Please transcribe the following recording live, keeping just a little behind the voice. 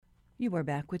You are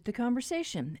back with the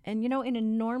conversation. And in a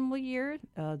normal year,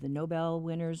 the Nobel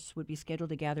winners would be scheduled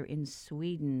to gather in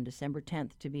Sweden December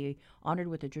 10th to be honored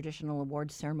with a traditional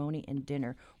awards ceremony and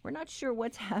dinner. We're not sure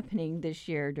what's happening this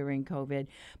year during COVID,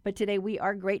 but today we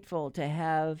are grateful to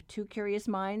have two curious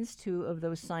minds, two of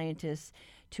those scientists,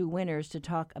 two winners, to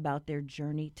talk about their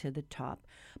journey to the top.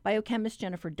 Biochemist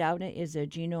Jennifer Doudna is a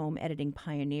genome editing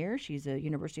pioneer. She's a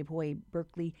University of Hawaii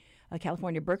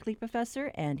California Berkeley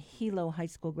professor and Hilo High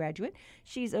School graduate.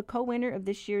 She's a co-winner of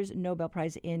this year's Nobel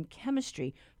Prize in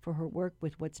Chemistry for her work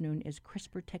with what's known as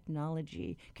CRISPR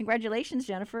technology. Congratulations,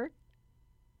 Jennifer.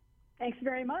 Thanks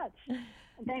very much.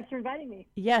 And thanks for inviting me.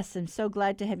 Yes, I'm so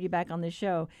glad to have you back on the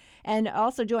show. And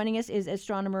also joining us is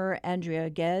astronomer Andrea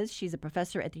Ghez. She's a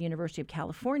professor at the University of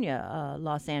California,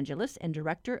 Los Angeles, and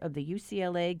director of the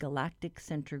UCLA Galactic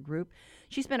Center Group.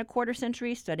 She spent a quarter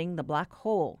century studying the black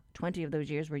hole. 20 of those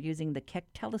years were using the Keck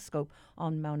telescope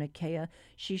on Mauna Kea.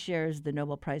 She shares the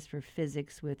Nobel Prize for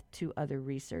Physics with two other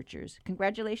researchers.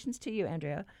 Congratulations to you,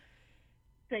 Andrea.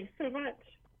 Thanks so much.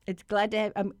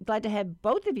 I'm glad to have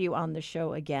both of you on the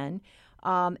show again.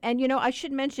 And I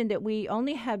should mention that we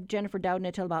only have Jennifer Doudna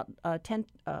until about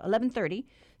 11:30.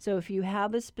 So if you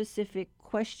have a specific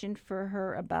question for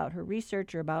her about her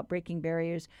research or about breaking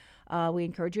barriers, we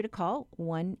encourage you to call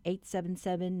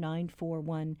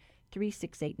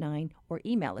 1-877-941-3689 or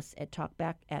email us at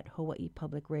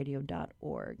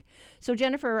talkback@hawaiipublicradio.org. So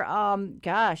Jennifer,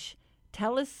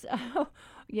 tell us,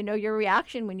 your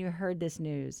reaction when you heard this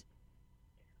news.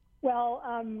 Well,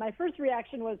 my first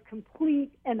reaction was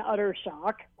complete and utter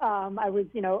shock. I was,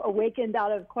 awakened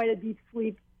out of quite a deep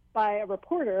sleep by a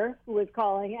reporter who was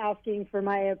calling, asking for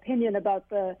my opinion about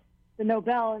the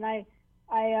Nobel. And I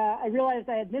realized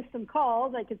I had missed some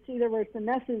calls. I could see there were some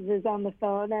messages on the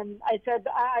phone. And I said,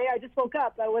 I just woke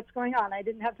up. What's going on? I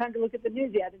didn't have time to look at the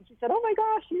news yet. And she said, oh, my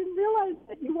gosh, you didn't realize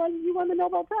that you won the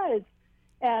Nobel Prize.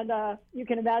 And you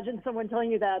can imagine someone telling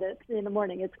you that at 3 a.m.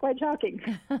 It's quite shocking.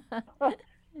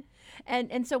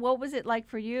 And so what was it like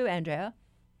for you, Andrea?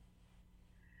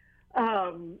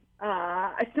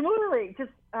 Similarly,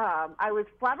 I was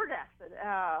flabbergasted.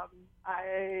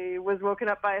 I was woken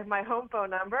up by my home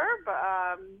phone number,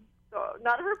 but so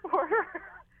not a reporter.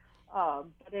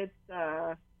 But it's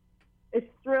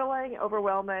thrilling,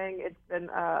 overwhelming. It's been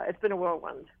a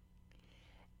whirlwind.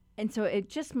 And so it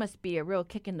just must be a real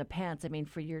kick in the pants. I mean,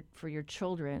 for your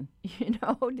children,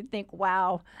 to think,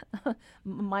 wow,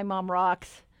 my mom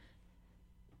rocks.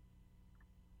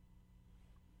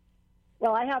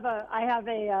 Well,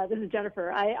 this is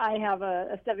Jennifer. I have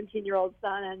a 17-year-old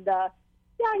son, and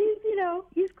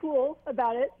he's cool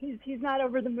about it. He's not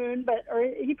over the moon, or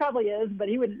he probably is, but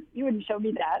he wouldn't show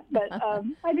me that. But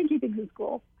I think he thinks it's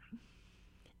cool.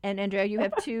 And Andrea, you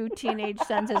have two teenage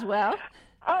sons as well.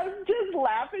 I'm just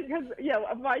laughing because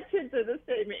my kids are the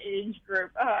same age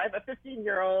group. I have a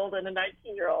 15-year-old and a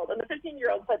 19-year-old, and the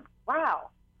 15-year-old said,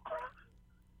 "Wow."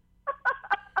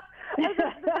 And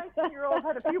the 19-year-old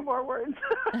had a few more words.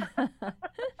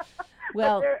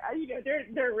 Well, they're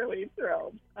really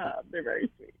thrilled. They're very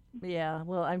sweet. Yeah,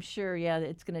 well, I'm sure. Yeah,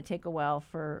 it's going to take a while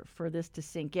for this to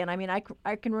sink in. I mean, I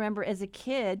can remember as a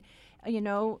kid,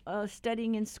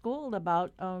 studying in school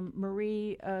about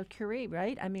Marie Curie,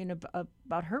 right? I mean,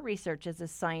 about her research as a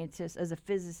scientist, as a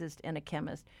physicist, and a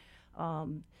chemist.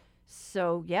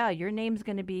 So yeah, your name's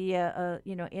going to be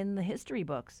in the history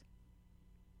books.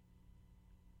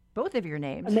 Both of your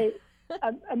names.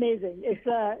 Amazing.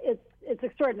 It's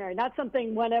extraordinary. Not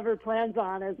something one ever plans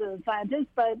on as a scientist,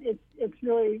 but it's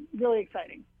really, really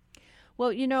exciting.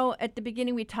 Well, at the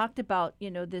beginning we talked about,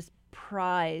 this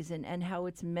prize and how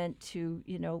it's meant to,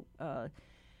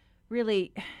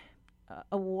 really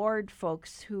award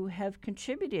folks who have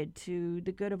contributed to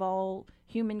the good of all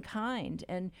humankind.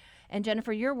 And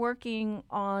Jennifer, you're working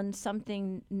on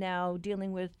something now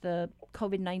dealing with the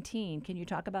COVID-19. Can you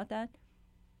talk about that?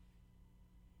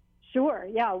 Sure.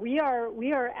 Yeah, we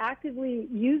are actively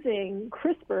using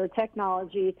CRISPR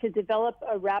technology to develop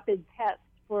a rapid test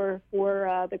for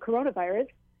the coronavirus,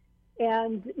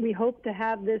 and we hope to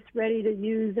have this ready to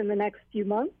use in the next few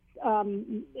months.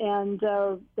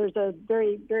 There's a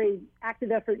very, very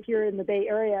active effort here in the Bay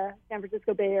Area, San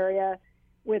Francisco Bay Area,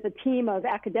 with a team of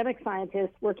academic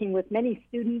scientists working with many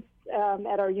students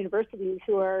at our universities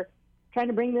who are trying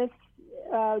to bring this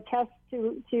test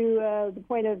to the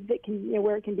point of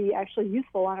where it can be actually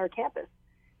useful on our campus.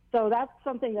 So that's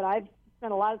something that I've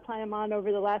spent a lot of time on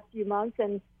over the last few months.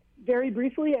 And very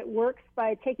briefly, it works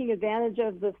by taking advantage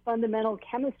of the fundamental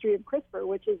chemistry of CRISPR,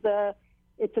 which is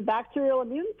it's a bacterial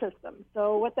immune system.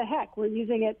 So what the heck? We're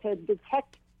using it to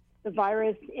detect the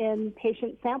virus in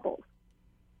patient samples.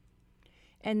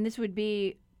 And this would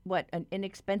be an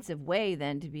inexpensive way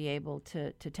then to be able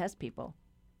to test people.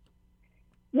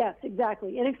 Yes,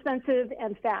 exactly. Inexpensive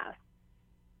and fast.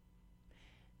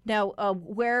 Now,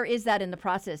 where is that in the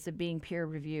process of being peer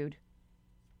reviewed?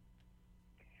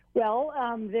 Well,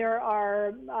 there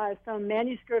are some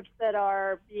manuscripts that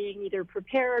are being either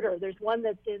prepared, or there's one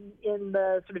that's in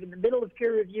the sort of in the middle of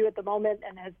peer review at the moment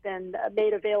and has been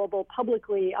made available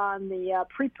publicly on the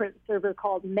preprint server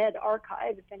called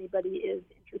medRxiv, if anybody is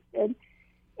interested.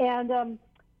 And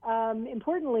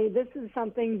importantly, this is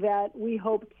something that we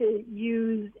hope to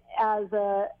use as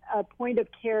a point of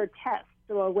care test,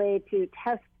 so a way to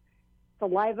test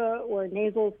saliva or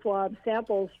nasal swab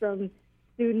samples from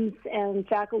students and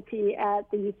faculty at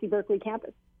the UC Berkeley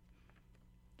campus.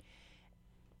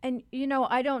 And,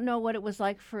 I don't know what it was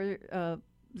like for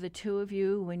the two of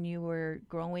you when you were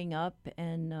growing up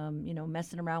and,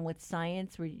 messing around with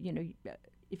science, where,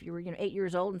 if you were, 8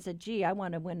 years old and said, gee, I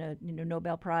want to win a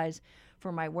Nobel Prize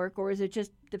for my work, or is it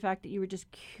just the fact that you were just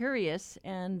curious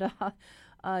and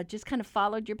just kind of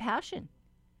followed your passion?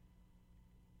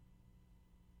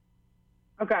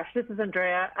 Oh gosh, this is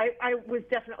Andrea. I was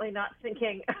definitely not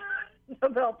thinking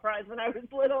Nobel Prize when I was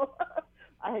little.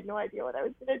 I had no idea what I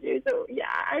was going to do. So yeah,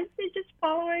 I'd say just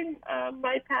following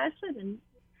my passion.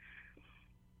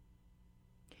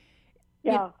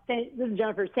 And this is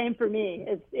Jennifer. Same for me.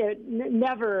 It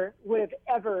never would have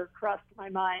ever crossed my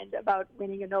mind about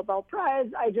winning a Nobel Prize.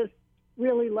 I just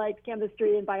really liked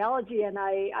chemistry and biology, and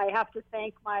I have to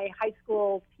thank my high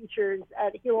school teachers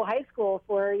at Hilo High School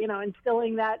for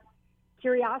instilling that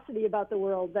curiosity about the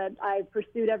world that I've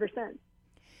pursued ever since.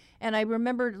 And I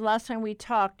remember last time we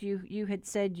talked, you had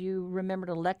said you remembered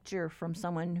a lecture from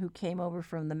someone who came over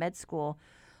from the med school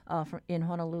in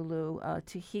Honolulu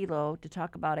to Hilo to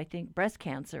talk about, I think, breast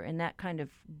cancer, and that kind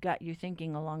of got you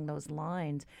thinking along those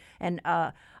lines. And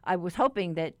I was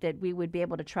hoping that we would be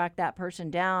able to track that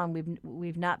person down.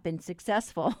 We've not been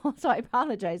successful, so I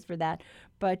apologize for that.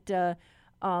 But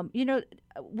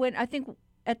when I think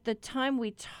at the time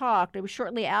we talked, it was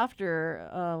shortly after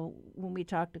when we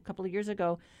talked a couple of years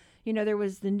ago, there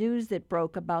was the news that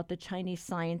broke about the Chinese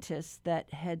scientists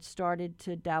that had started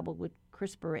to dabble with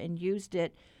CRISPR and used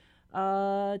it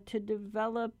to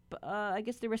develop, I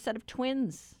guess there were a set of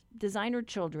twins, designer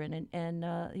children, and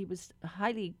he was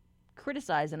highly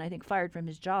criticized and I think fired from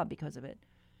his job because of it.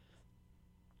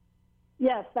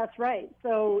 Yes, that's right.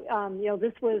 So,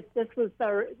 this was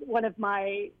one of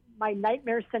my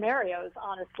nightmare scenarios,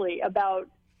 honestly, about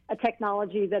a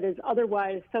technology that is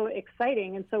otherwise so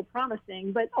exciting and so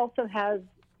promising, but also has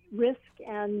risk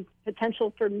and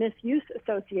potential for misuse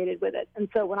associated with it. And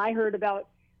so when I heard about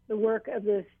the work of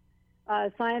this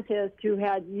scientist who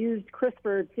had used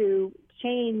CRISPR to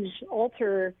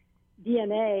alter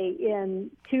DNA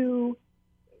in 2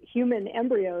 human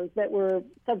embryos that were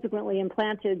subsequently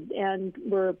implanted and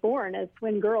were born as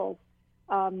twin girls,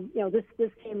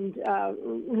 this seemed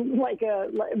like a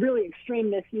really extreme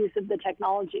misuse of the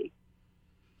technology.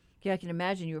 Yeah, I can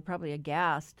imagine you were probably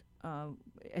aghast. I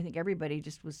think everybody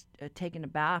just was taken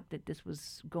aback that this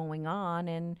was going on,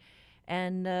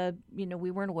 and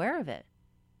we weren't aware of it.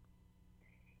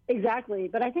 Exactly.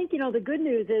 But I think, the good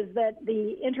news is that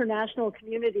the international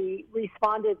community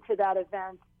responded to that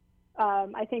event,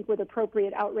 I think, with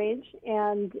appropriate outrage.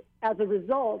 And as a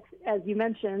result, as you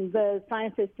mentioned, the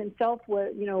scientist himself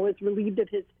was relieved of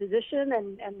his position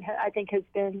and I think has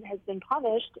been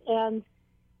punished. And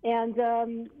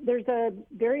there's a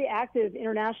very active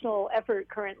international effort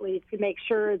currently to make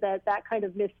sure that kind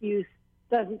of misuse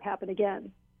doesn't happen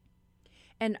again.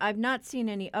 And I've not seen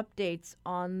any updates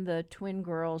on the twin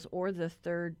girls or the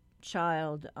third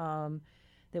child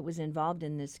that was involved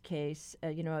in this case.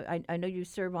 I know you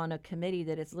serve on a committee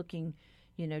that is looking,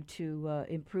 to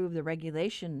improve the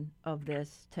regulation of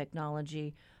this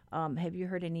technology. Have you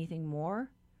heard anything more?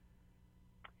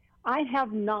 I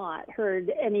have not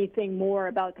heard anything more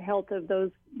about the health of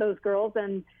those girls,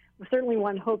 and certainly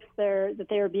one hopes that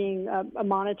they are being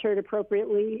monitored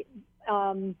appropriately.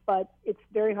 But it's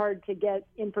very hard to get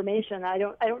information. I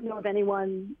don't know of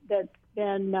anyone that's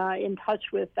been in touch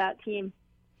with that team.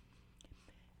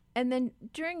 And then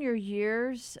during your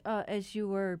years, as you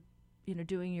were,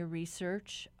 doing your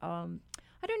research,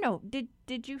 I don't know,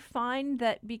 did you find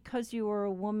that because you were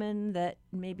a woman that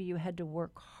maybe you had to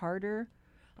work harder?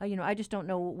 I just don't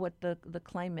know what the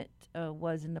climate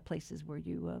was in the places where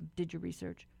you did your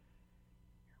research.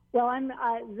 Well,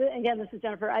 again, this is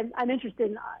Jennifer. I'm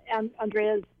interested in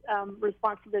Andrea's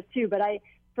response to this too. But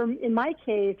in my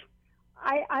case,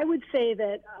 I would say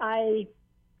that I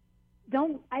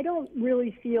don't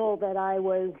really feel that I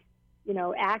was,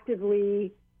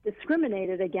 actively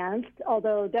discriminated against,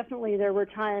 although definitely there were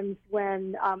times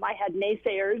when I had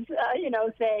naysayers,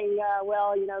 saying,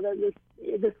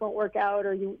 this won't work out,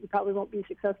 or you probably won't be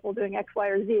successful doing X, Y,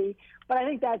 or Z. But I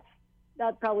think that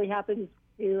probably happens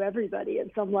to everybody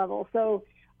at some level. So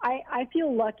I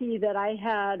feel lucky that I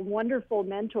had wonderful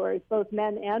mentors, both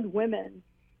men and women,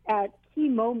 at key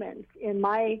moments in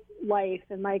my life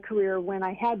and my career when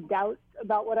I had doubts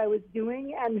about what I was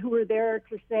doing, and who were there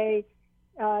to say,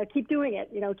 keep doing it,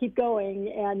 keep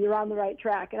going, and you're on the right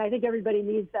track. And I think everybody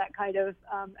needs that kind of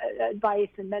advice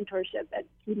and mentorship at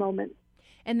key moments.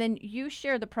 And then you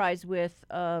share the prize with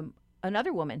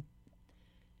another woman.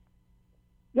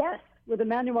 Yes, with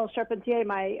Emmanuelle Charpentier,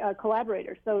 my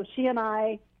collaborator. So she and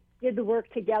I did the work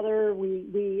together.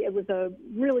 It was a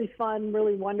really fun,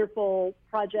 really wonderful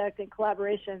project and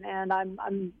collaboration, and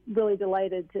I'm really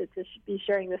delighted to be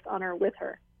sharing this honor with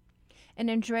her. And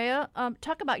Andrea,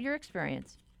 talk about your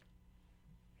experience.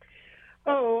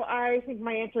 Oh, I think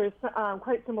my answer is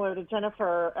quite similar to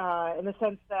Jennifer in the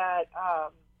sense that,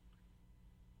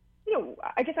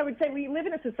 I guess I would say we live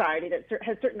in a society that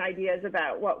has certain ideas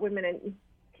about what women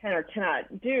can or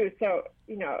cannot do. So,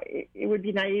 it would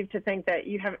be naive to think that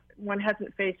one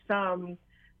hasn't faced some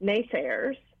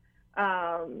naysayers.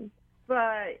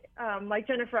 But like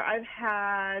Jennifer, I've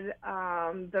had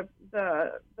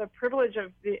the privilege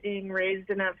of being raised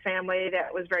in a family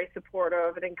that was very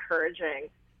supportive and encouraging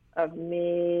of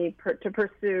me to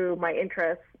pursue my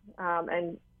interests,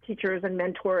 and teachers and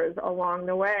mentors along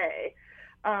the way.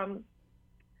 I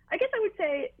guess I would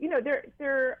say,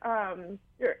 they're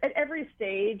at every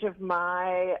stage of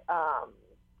my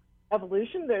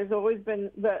evolution, there's always been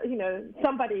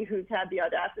somebody who's had the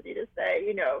audacity to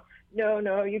say,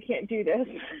 no, you can't do this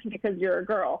because you're a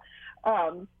girl.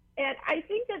 And I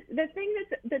think that the thing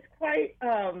that's quite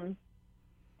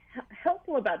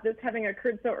helpful about this having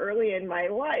occurred so early in my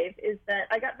life is that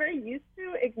I got very used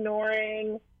to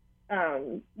ignoring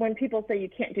when people say you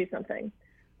can't do something.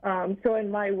 So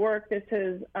in my work, this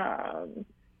has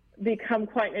become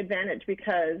quite an advantage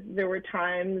because there were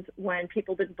times when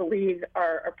people didn't believe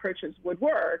our approaches would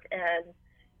work, and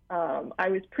I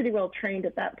was pretty well trained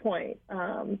at that point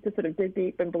to sort of dig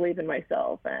deep and believe in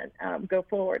myself and go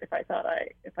forward if I thought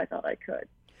I could.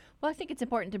 Well, I think it's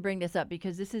important to bring this up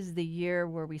because this is the year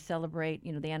where we celebrate,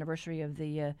 the anniversary of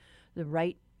the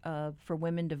right for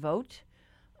women to vote.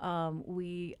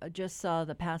 We just saw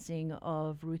the passing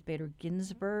of Ruth Bader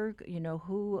Ginsburg,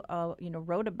 who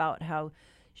wrote about how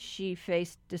she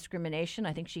faced discrimination.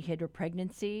 I think she hid her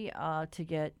pregnancy to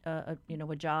get a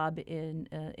job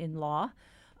in law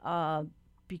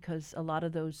because a lot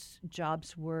of those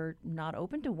jobs were not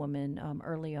open to women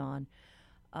early on,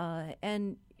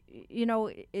 and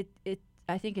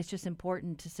I think it's just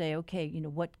important to say, okay,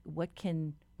 what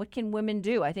can women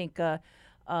do? I think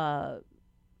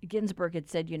Ginsburg had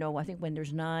said, I think when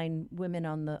there's 9 women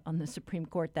on the Supreme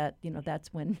Court, that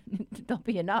that's when there'll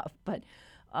be enough. But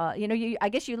I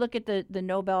guess you look at the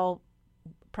Nobel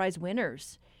Prize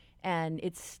winners, and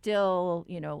it's still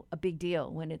a big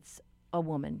deal when it's a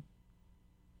woman.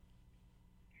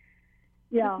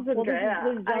 Yeah, this is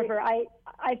Jennifer. I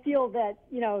feel that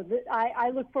I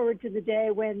look forward to the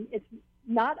day when it's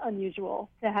not unusual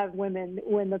to have women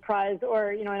win the prize,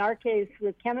 or in our case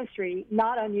with chemistry,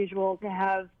 not unusual to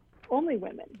have only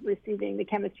women receiving the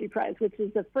chemistry prize, which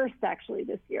is the first actually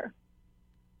this year.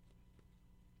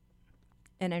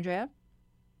 And Andrea?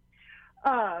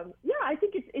 I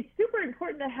think it's super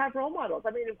important to have role models.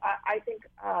 I mean, I think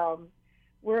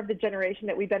we're of the generation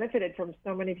that we benefited from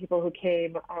so many people who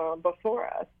came before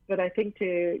us. But I think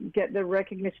to get the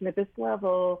recognition at this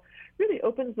level really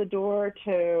opens the door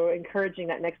to encouraging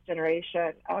that next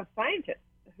generation of scientists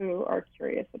who are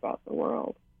curious about the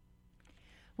world.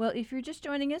 Well, if you're just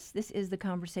joining us, this is The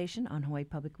Conversation on Hawaii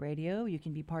Public Radio. You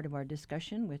can be part of our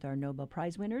discussion with our Nobel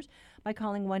Prize winners by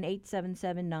calling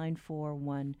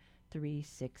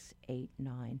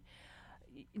 1-877-941-3689.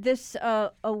 This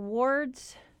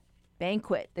awards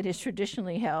banquet that is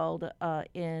traditionally held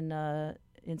in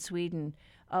Sweden,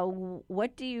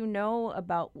 what do you know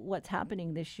about what's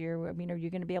happening this year? I mean, are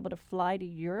you going to be able to fly to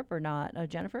Europe or not?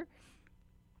 Jennifer?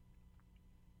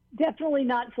 Definitely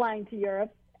not flying to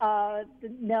Europe.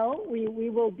 No, we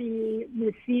will be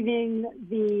receiving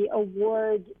the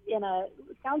award in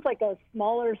sounds like a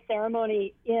smaller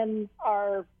ceremony in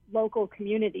our local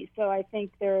community. So I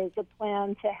think there is a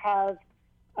plan to have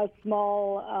a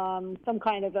small, some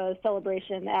kind of a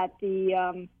celebration at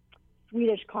the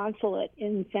Swedish consulate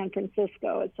in San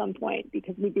Francisco at some point,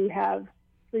 because we do have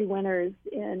 3 winners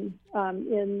here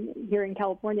in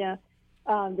California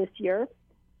this year.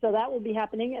 So that will be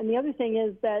happening. And the other thing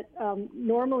is that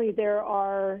normally there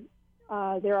are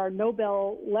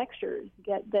Nobel lectures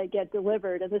that get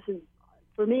delivered, and this is,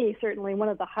 for me, certainly one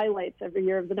of the highlights every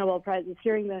year of the Nobel Prize is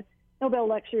hearing the Nobel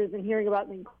lectures and hearing about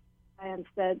the science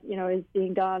that is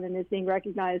being done and is being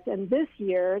recognized. And this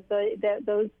year,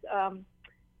 those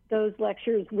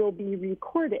lectures will be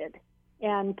recorded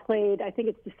and played. I think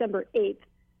it's December 8th,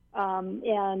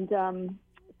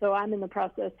 so I'm in the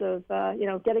process of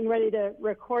getting ready to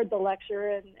record the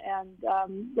lecture and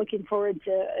looking forward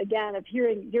to, again, of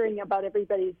hearing about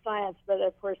everybody's science, but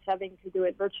of course having to do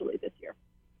it virtually this year.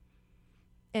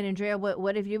 And Andrea,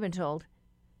 what have you been told?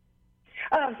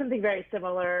 Something very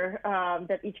similar,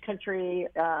 that each country,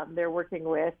 they're working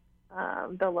with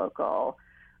the local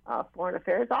Foreign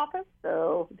Affairs Office.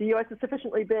 So the U.S. is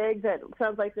sufficiently big that it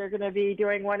sounds like they're going to be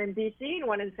doing one in D.C. and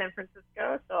one in San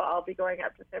Francisco. So I'll be going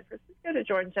out to San Francisco to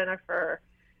join Jennifer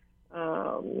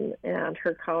and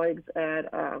her colleagues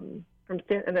at our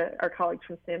colleagues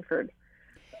from Stanford.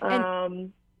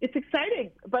 It's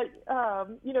exciting, but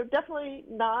definitely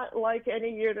not like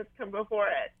any year that's come before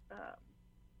it.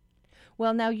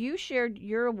 Well, now you shared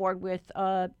your award with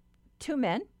two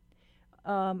men.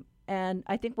 And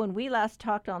I think when we last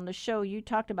talked on the show, you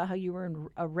talked about how you were in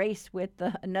a race with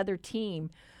another team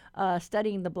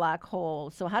studying the black hole.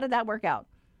 So how did that work out?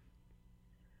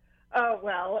 Oh,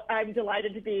 well, I'm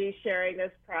delighted to be sharing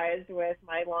this prize with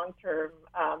my long-term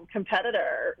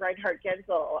competitor, Reinhard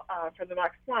Genzel, from the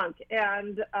Max Planck.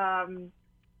 And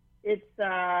it's,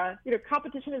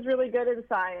 competition is really good in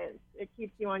science. It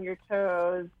keeps you on your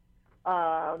toes.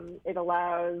 It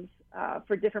allows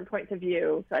for different points of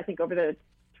view. So I think over the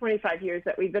 25 years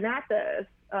that we've been at this,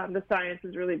 the science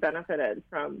has really benefited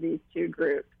from these two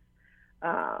groups.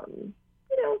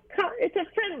 It's a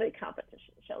friendly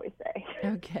competition, shall we say.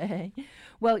 Okay.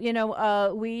 Well,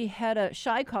 we had a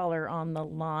shy caller on the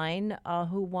line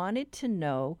who wanted to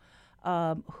know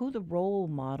who the role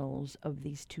models of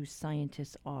these two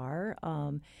scientists are,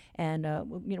 and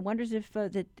wonders if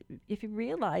you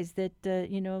realize that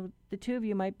the two of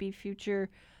you might be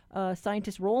future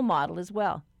scientist role model as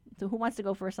well. So who wants to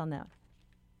go first on that?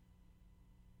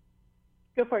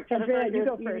 Go for it, Jennifer. Andrea, you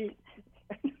go first.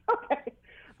 Okay.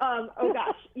 Oh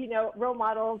gosh, role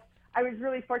models. I was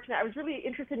really fortunate. I was really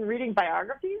interested in reading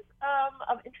biographies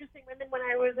of interesting women when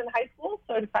I was in high school.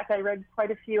 So in fact, I read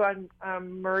quite a few on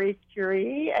Marie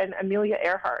Curie and Amelia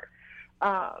Earhart.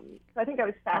 So I think I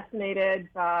was fascinated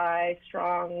by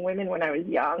strong women when I was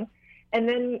young. And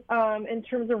then in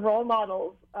terms of role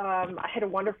models, I had a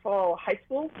wonderful high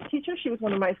school teacher. She was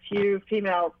one of my few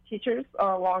female teachers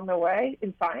along the way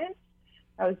in science.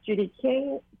 That was Judy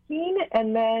Keene.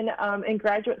 And then in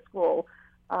graduate school,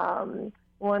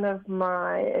 one of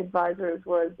my advisors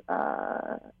was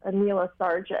Anila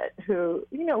Sargent, who,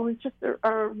 was just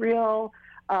a real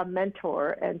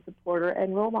mentor and supporter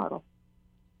and role model.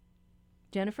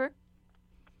 Jennifer?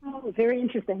 Oh, very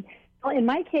interesting. Well, in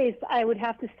my case, I would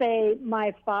have to say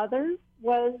my father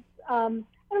was, I don't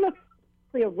know if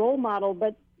he's a role model,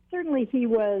 but certainly he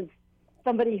was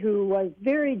somebody who was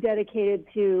very dedicated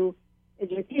to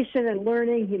education and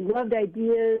learning. He loved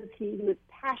ideas. He was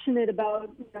passionate about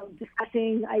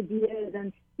discussing ideas,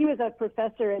 and he was a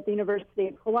professor at the University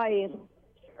of Hawaii.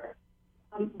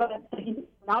 But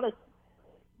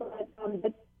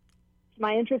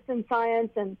my interest in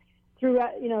science and through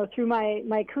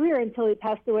my career until he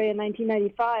passed away in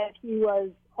 1995, he was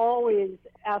always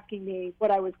asking me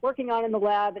what I was working on in the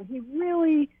lab, and he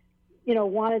really,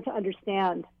 wanted to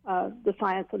understand the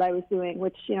science that I was doing,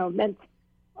 which meant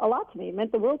a lot to me,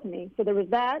 meant the world to me. So there was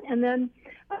that, and then,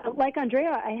 like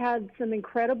Andrea, I had some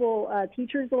incredible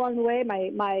teachers along the way.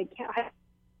 My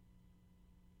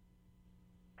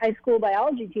high school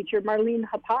biology teacher, Marlene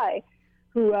Hapai,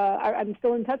 who I'm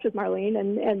still in touch with Marlene,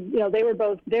 and they were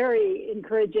both very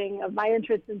encouraging of my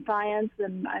interest in science,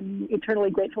 and I'm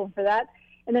eternally grateful for that.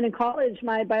 And then in college,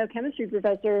 my biochemistry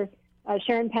professor,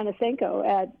 Sharon Panasenko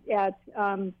at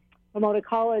Pomona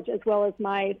College, as well as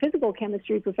my physical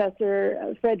chemistry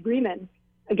professor, Fred Grieman,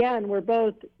 again, were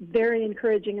both very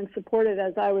encouraging and supportive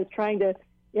as I was trying to,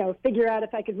 figure out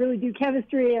if I could really do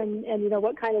chemistry and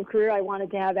what kind of career I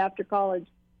wanted to have after college.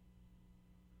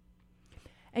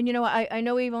 And, I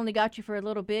know we've only got you for a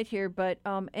little bit here, but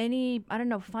any,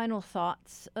 final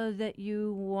thoughts that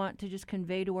you want to just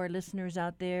convey to our listeners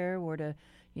out there, or to,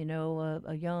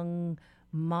 a young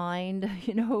mind,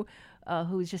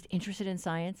 who's just interested in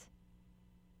science?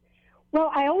 Well,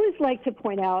 I always like to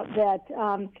point out that,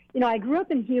 I grew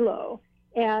up in Hilo,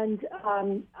 and,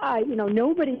 I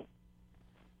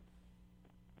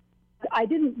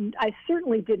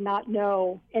certainly did not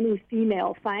know any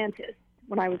female scientists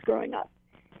when I was growing up.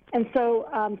 And so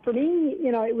for me,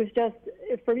 it was just,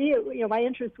 my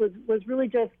interest was really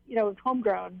just, it was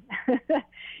homegrown.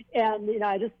 And,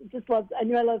 I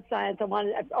knew I loved science.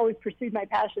 I've always pursued my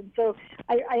passion. So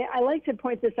I like to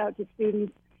point this out to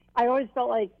students. I always felt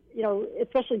like,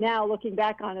 especially now looking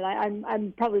back on it,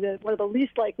 I'm probably one of the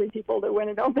least likely people to win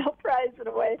a Nobel Prize in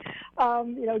a way,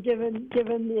 given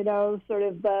sort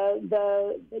of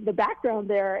the background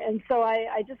there. And so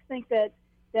I just think that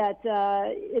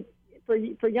it's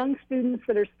for young students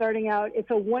that are starting out,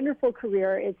 it's a wonderful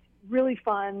career. It's really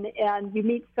fun, and you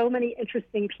meet so many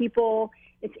interesting people.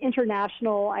 It's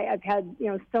international. I've had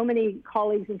so many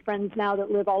colleagues and friends now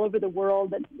that live all over the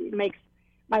world that makes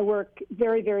my work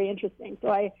very, very interesting. So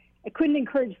I couldn't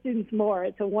encourage students more.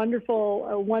 It's a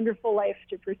wonderful life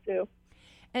to pursue.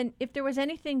 And if there was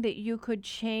anything that you could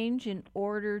change in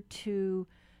order to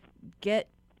get,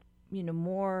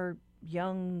 more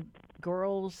young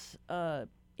girls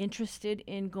interested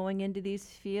in going into these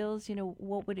fields,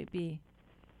 what would it be?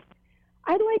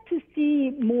 I'd like to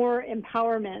see more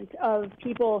empowerment of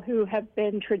people who have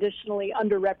been traditionally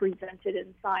underrepresented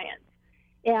in science.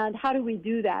 And how do we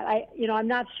do that? I'm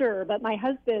not sure, but my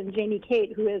husband, Jamie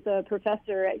Kate, who is a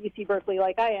professor at UC Berkeley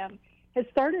like I am, has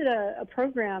started a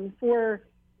program for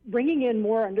bringing in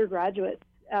more undergraduates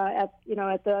at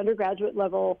the undergraduate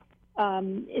level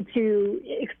to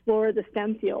explore the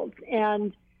STEM fields.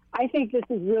 And I think this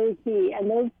is really key. And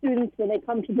those students, when they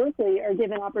come to Berkeley, are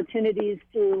given opportunities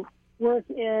to work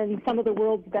in some of the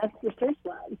world's best research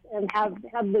labs and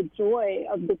have the joy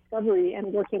of discovery and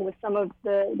working with some of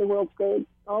the world's great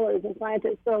scholars and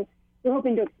scientists. So we're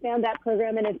hoping to expand that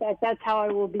program, and in fact, that's how I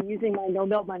will be using my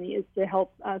Nobel money, is to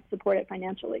help support it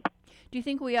financially. Do you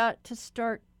think we ought to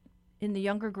start in the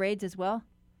younger grades as well?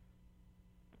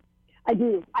 I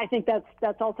do. I think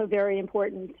that's also very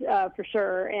important for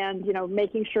sure, and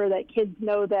making sure that kids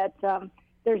know that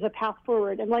there's a path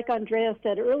forward. And like Andrea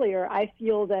said earlier, I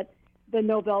feel that the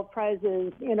Nobel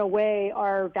Prizes, in a way,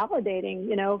 are validating,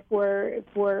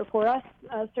 for us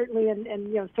certainly,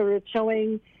 and sort of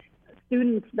showing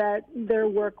students that their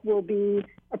work will be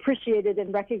appreciated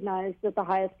and recognized at the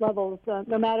highest levels,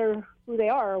 no matter who they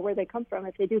are or where they come from,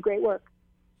 if they do great work.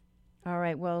 All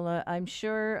right. Well, I'm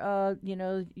sure,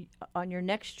 on your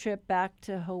next trip back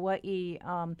to Hawaii,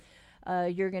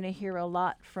 you're going to hear a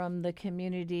lot from the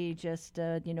community, just,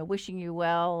 wishing you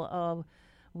well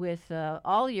with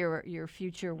all your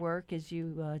future work as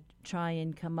you try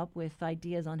and come up with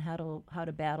ideas on how to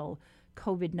battle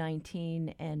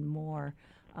COVID-19 and more.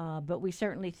 But we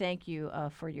certainly thank you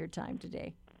for your time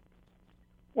today.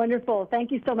 Wonderful.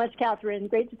 Thank you so much, Catherine.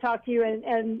 Great to talk to you,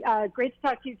 and great to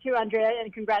talk to you too, Andrea,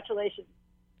 and congratulations.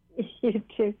 You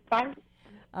too. Bye.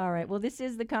 All right. Well, this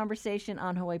is The Conversation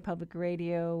on Hawaii Public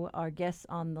Radio. Our guests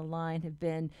on the line have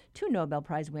been two Nobel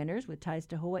Prize winners with ties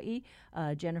to Hawaii,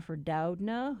 Jennifer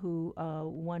Doudna, who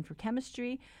won for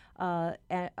chemistry.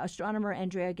 Astronomer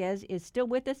Andrea Ghez is still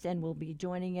with us and will be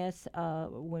joining us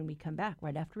when we come back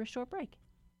right after a short break.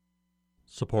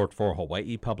 Support for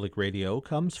Hawaii Public Radio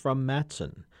comes from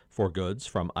Matson, for goods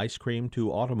from ice cream to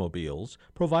automobiles,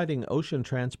 providing ocean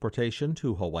transportation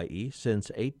to Hawaii since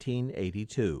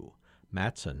 1882.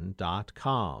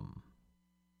 Matson.com.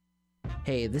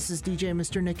 Hey, this is DJ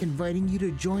Mr. Nick inviting you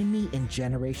to join me in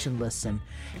Generation Listen,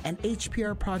 an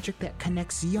HPR project that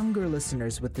connects younger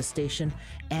listeners with the station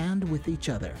and with each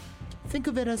other. Think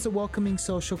of it as a welcoming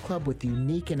social club with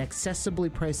unique and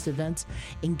accessibly priced events,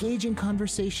 engaging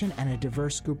conversation, and a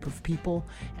diverse group of people.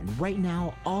 And right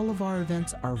now, all of our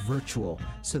events are virtual,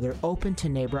 so they're open to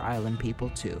neighbor island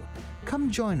people too. Come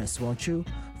join us, won't you?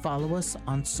 Follow us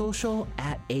on social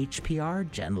at HPR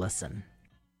Gen Listen.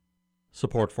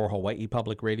 Support for Hawaii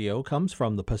Public Radio comes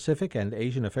from the Pacific and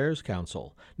Asian Affairs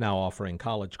Council, now offering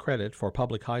college credit for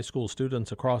public high school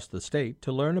students across the state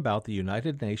to learn about the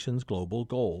United Nations global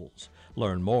goals.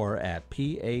 Learn more at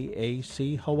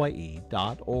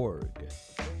paachawaii.org.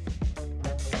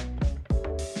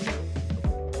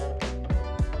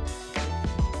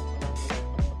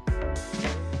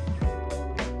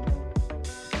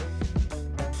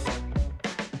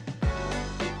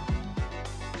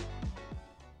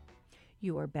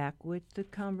 You are back with The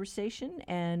Conversation,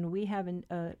 and we have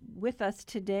with us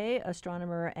today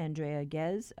astronomer Andrea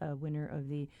Ghez, a winner of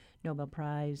the Nobel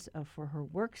Prize for her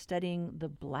work studying the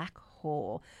black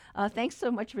hole. Thanks so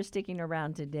much for sticking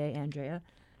around today, Andrea.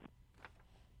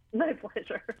 My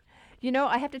pleasure.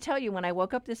 I have to tell you, when I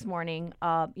woke up this morning,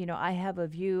 I have a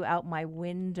view out my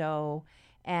window,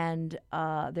 and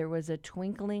there was a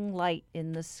twinkling light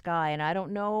in the sky, and I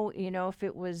don't know, if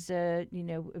it was,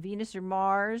 Venus or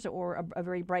Mars or a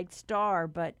very bright star,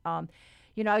 but,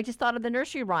 I just thought of the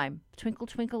nursery rhyme, "Twinkle,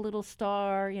 twinkle, little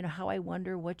star, how I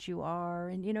wonder what you are."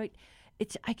 And,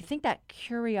 I think that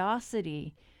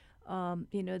curiosity,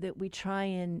 that we try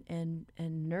and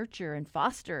nurture and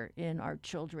foster in our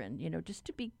children, just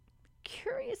to be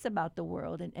curious about the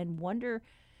world and wonder,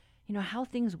 how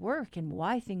things work and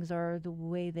why things are the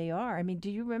way they are. I mean, do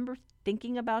you remember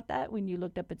thinking about that when you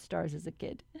looked up at stars as a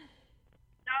kid?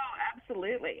 Oh,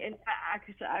 absolutely. In fact,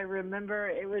 I remember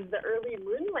it was the early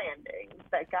moon landings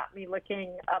that got me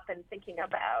looking up and thinking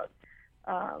about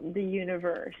the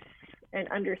universe and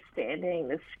understanding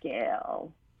the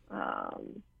scale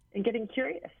and getting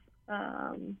curious.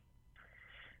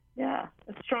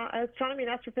 Astronomy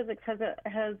and astrophysics has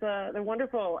the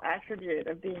wonderful attribute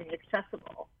of being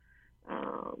accessible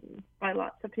by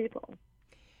lots of people.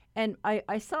 And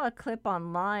I saw a clip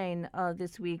online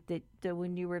this week that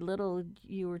when you were little,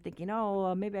 you were thinking,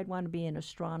 oh, maybe I'd want to be an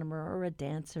astronomer or a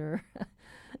dancer.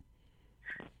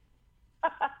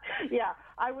 Yeah,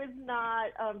 I was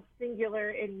not singular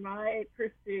in my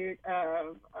pursuit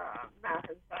of math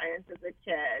and science as a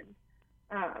kid.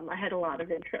 I had a lot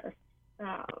of interest.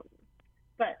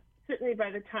 But certainly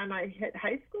by the time I hit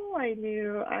high school, I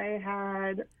knew I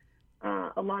had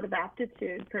a lot of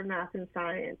aptitude for math and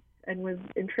science and was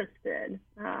interested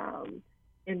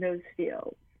in those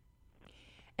fields.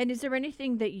 And is there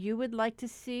anything that you would like to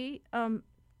see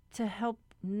to help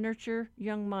nurture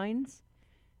young minds?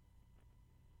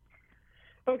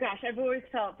 Oh, gosh, I've always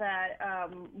felt that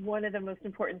one of the most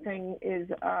important things is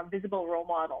visible role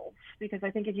models, because I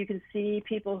think if you can see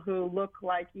people who look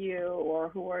like you or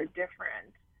who are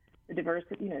different, a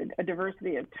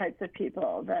diversity of types of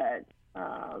people, that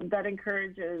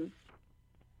encourages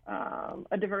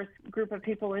a diverse group of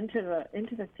people into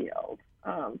the field.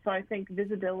 So I think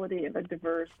visibility of a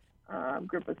diverse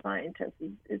group of scientists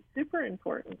is super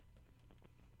important.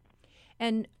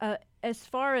 And as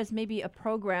far as maybe a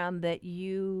program that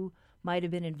you might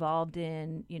have been involved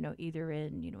in, either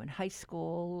in high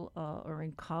school or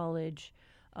in college,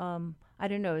 I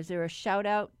don't know. Is there a shout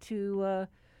out to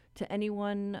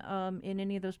anyone in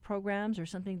any of those programs, or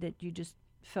something that you just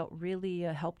felt really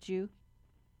helped you?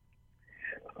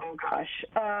 Oh gosh,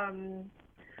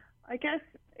 I guess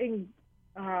in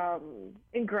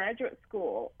graduate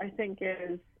school, I think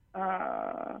is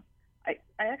I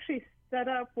actually set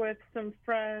up with some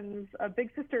friends a Big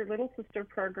Sister Little Sister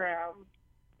program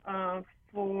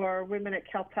for women at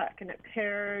Caltech, and it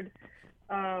paired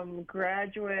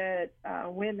graduate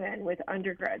women with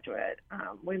undergraduate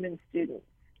women students.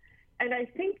 And I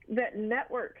think that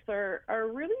networks are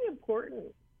really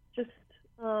important. Just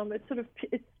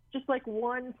it's just like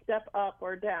one step up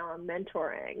or down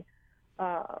mentoring.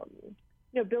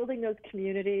 Building those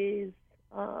communities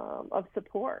of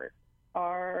support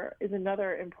is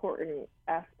another important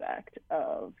aspect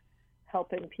of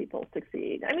helping people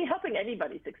succeed. I mean, helping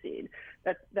anybody succeed.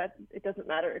 That it doesn't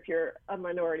matter if you're a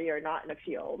minority or not in a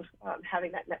field.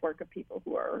 Having that network of people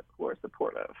who are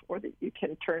supportive or that you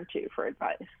can turn to for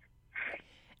advice.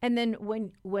 And then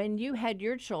when you had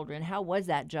your children, how was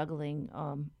that juggling,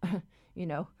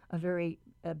 a very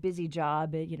busy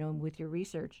job, with your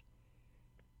research?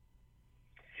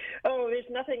 Oh, there's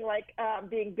nothing like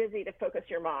being busy to focus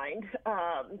your mind.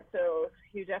 So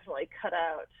you definitely cut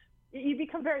out. You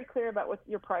become very clear about what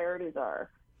your priorities are.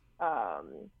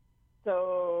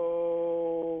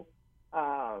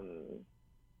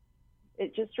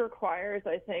 It just requires,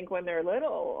 I think, when they're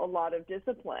little, a lot of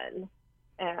discipline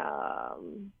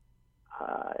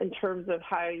in terms of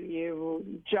how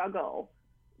you juggle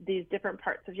these different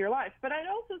parts of your life. But I'd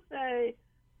also say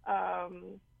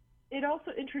it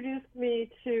also introduced me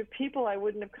to people I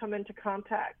wouldn't have come into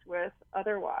contact with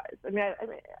otherwise. I mean,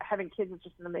 having kids is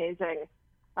just an amazing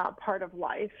part of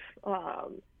life.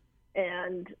 But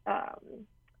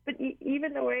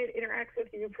even the way it interacts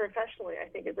with you professionally, I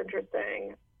think is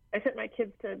interesting. I sent my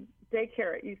kids to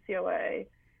daycare at UCLA,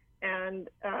 and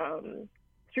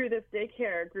through this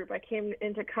daycare group, I came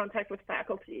into contact with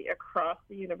faculty across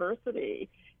the university,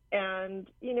 and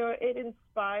it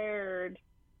inspired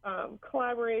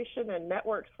collaboration and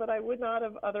networks that I would not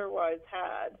have otherwise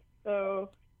had. So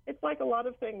it's like a lot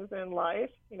of things in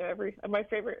life. My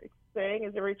favorite saying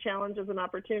is every challenge is an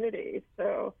opportunity.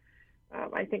 So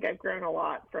I think I've grown a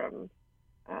lot from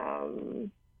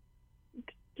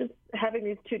just having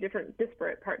these two different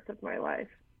disparate parts of my life.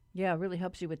 Yeah, it really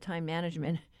helps you with time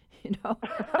management, Oh,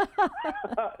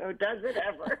 does it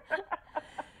ever?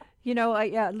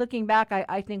 Looking back,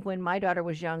 I think when my daughter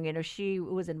was young, she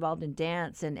was involved in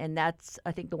dance, and that's,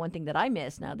 I think, the one thing that I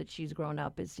miss now that she's grown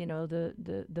up is,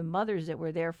 the mothers that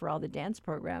were there for all the dance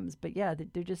programs. But yeah,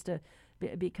 they're just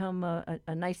become a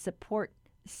nice support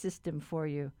system for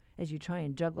you as you try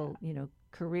and juggle,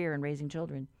 career and raising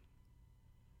children?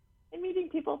 And meeting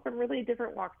people from really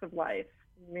different walks of life.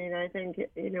 I mean, I think,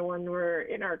 when we're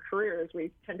in our careers,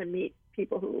 we tend to meet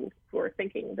people who are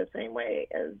thinking the same way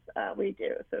as we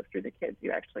do. So through the kids,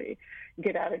 you actually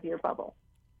get out of your bubble.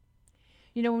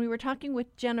 When we were talking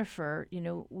with Jennifer,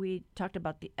 we talked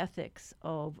about the ethics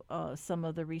of some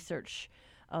of the research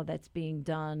that's being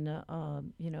done,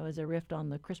 as a riff on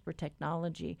the CRISPR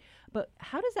technology. But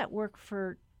how does that work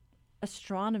for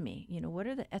astronomy? What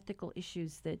are the ethical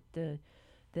issues that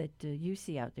you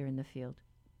see out there in the field?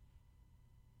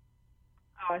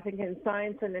 I think in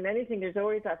science and in anything, there's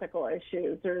always ethical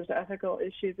issues. There's ethical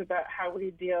issues about how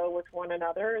we deal with one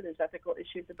another. There's ethical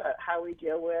issues about how we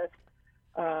deal with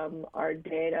our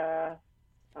data,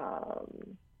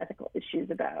 ethical issues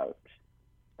about,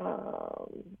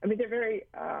 they're very,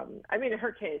 in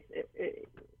her case,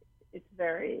 it's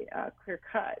very clear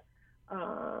cut.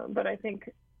 But I think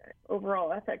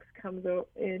overall ethics comes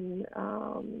in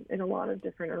a lot of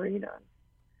different arenas.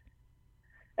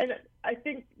 And I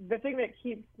think the thing that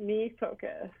keeps me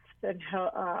focused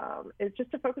is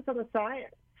just to focus on the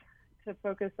science, to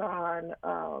focus on,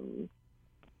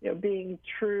 being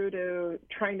true to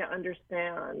trying to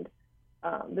understand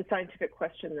the scientific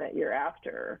question that you're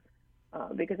after.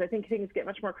 Because I think things get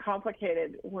much more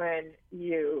complicated when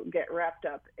you get wrapped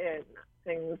up in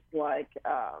things like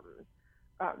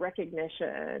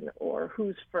recognition or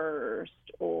who's first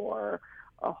or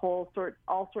all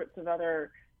sorts of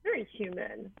other very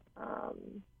human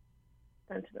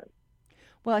sentiments.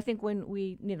 Well, I think when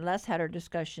we last had our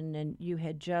discussion, and you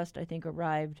had just, I think,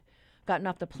 gotten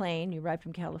off the plane, you arrived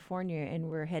from California, and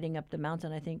we're heading up the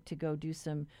mountain, I think, to go do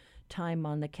some time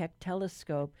on the Keck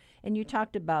telescope. And you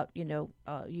talked about, you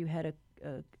had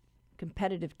a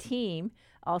competitive team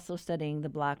also studying the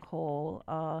black hole.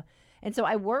 And so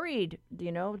I worried,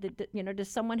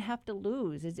 does someone have to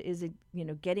lose? Is it,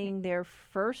 getting there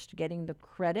first, getting the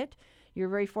credit? You're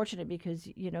very fortunate because,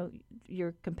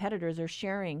 your competitors are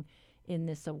sharing in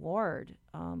this award.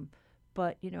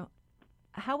 But,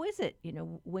 how is it,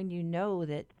 when you know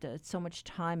that so much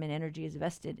time and energy is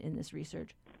vested in this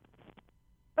research?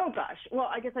 Oh, gosh. Well,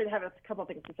 I guess I'd have a couple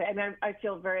things to say. I mean, I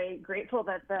feel very grateful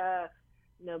that the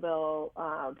Nobel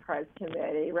Prize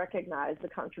Committee recognized the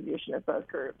contribution of both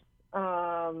groups,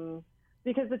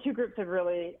 because the two groups have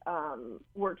really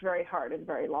worked very hard and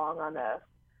very long on this.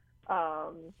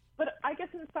 But I guess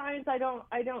in science, I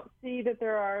don't see that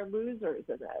there are losers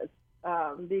in this,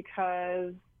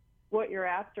 because what you're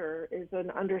after is an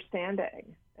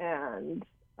understanding, and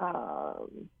I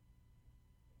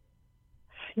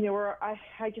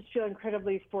just feel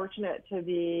incredibly fortunate to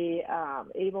be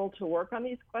able to work on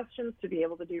these questions, to be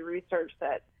able to do research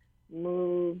that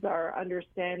moves our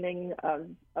understanding of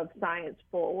science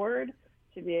forward,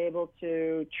 to be able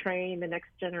to train the next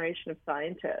generation of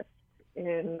scientists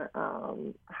in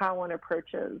how one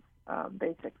approaches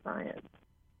basic science.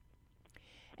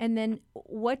 And then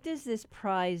what does this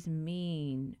prize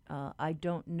mean? I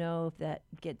don't know if that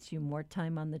gets you more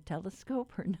time on the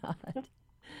telescope or not.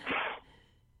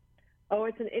 Oh,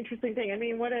 it's an interesting thing. I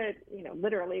mean,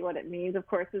 literally what it means, of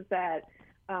course, is that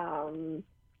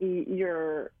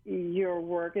your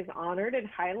work is honored and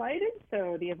highlighted.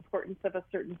 So the importance of a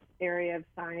certain area of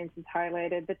science is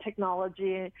highlighted. The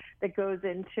technology that goes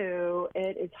into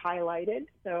it is highlighted.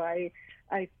 So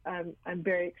I'm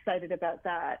very excited about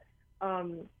that.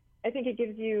 I think it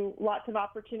gives you lots of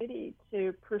opportunity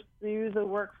to pursue the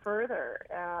work further.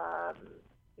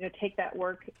 Take that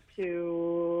work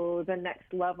to the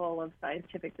next level of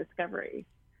scientific discovery.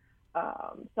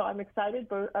 So I'm excited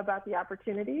about the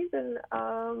opportunities and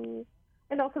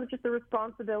also just the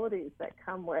responsibilities that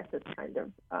come with this kind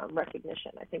of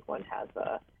recognition. I think one has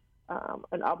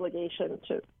an obligation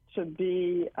to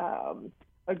be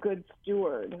a good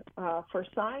steward for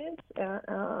science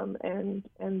and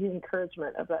the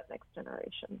encouragement of that next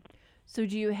generation. So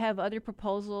do you have other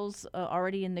proposals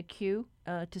already in the queue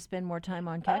to spend more time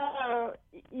on Keck?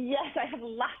 Yes, I have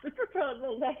lots of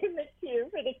proposals in the queue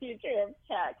for the future of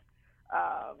Keck.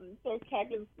 So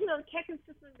Keck is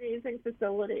just an amazing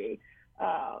facility.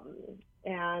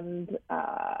 I'm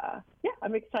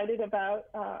excited about,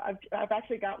 I've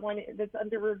actually got one that's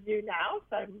under review now,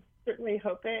 so I'm certainly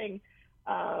hoping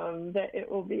that it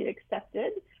will be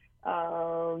accepted.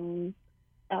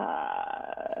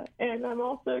 And I'm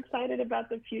also excited about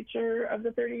the future of the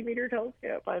 30-meter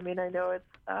telescope. I mean, I know it's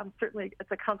a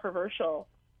controversial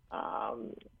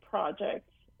project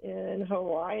in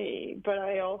Hawaii, but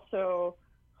I also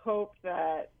hope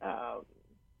that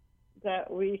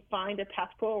we find a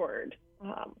path forward,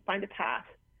 find a path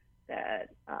that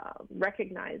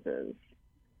recognizes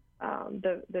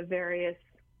the various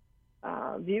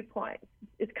viewpoints.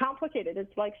 It's complicated.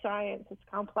 It's like science. It's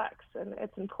complex, and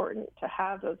it's important to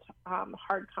have those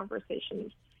hard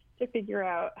conversations to figure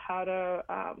out how to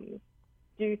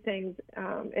do things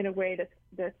in a way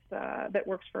that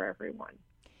works for everyone.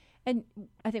 And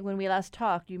I think when we last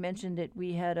talked, you mentioned that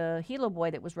we had a Hilo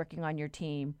boy that was working on your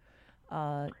team,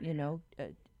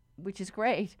 which is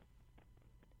great.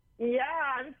 Yeah,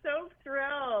 I'm so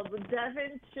thrilled.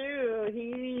 Devin Chu,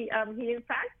 he in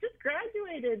fact just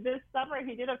graduated this summer.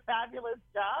 He did a fabulous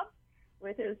job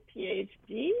with his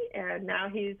PhD, and now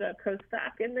he's a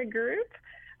postdoc in the group.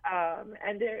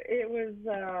 And it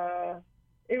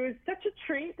was such a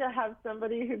treat to have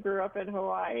somebody who grew up in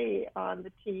Hawaii on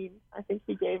the team. I think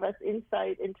he gave us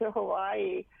insight into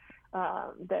Hawaii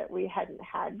that we hadn't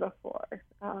had before.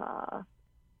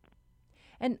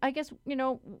 And I guess,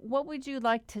 what would you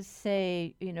like to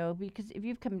say, because if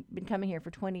you've been coming here for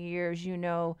 20 years,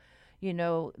 the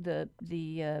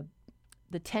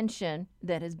tension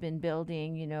that has been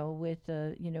building, with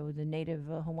the Native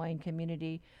Hawaiian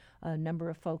community. A number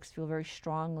of folks feel very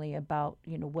strongly about,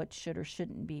 what should or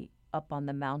shouldn't be up on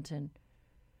the mountain.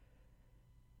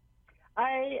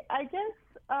 I guess,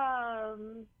 I've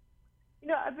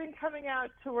been coming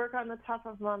out to work on the top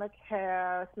of Mauna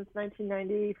Kea since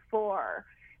 1994.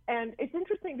 And it's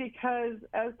interesting because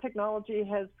as technology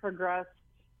has progressed,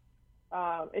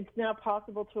 it's now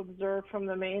possible to observe from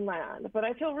the mainland. But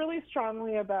I feel really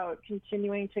strongly about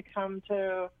continuing to come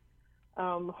to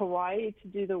Hawaii to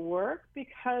do the work,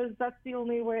 because that's the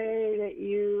only way that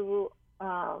you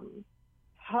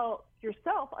help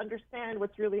yourself understand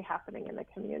what's really happening in the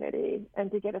community and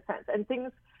to get a sense. And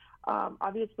things,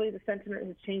 obviously, the sentiment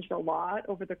has changed a lot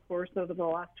over the course of the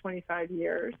last 25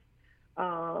 years.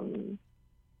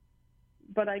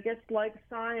 But I guess, like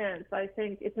science, I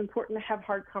think it's important to have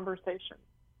hard conversations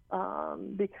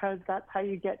because that's how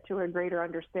you get to a greater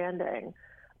understanding.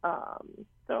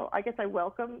 So I guess I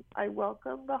welcome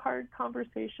the hard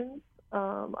conversations.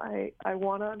 I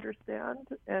want to understand,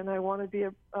 and I want to be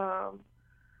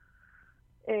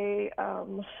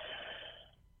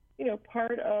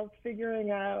part of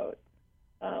figuring out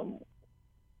a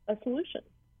solution.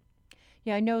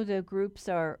 Yeah, I know the groups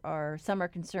are some are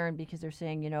concerned because they're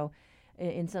saying,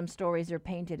 in some stories they're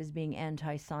painted as being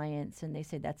anti-science, and they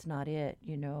say that's not it,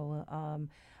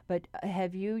 But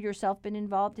have you yourself been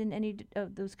involved in any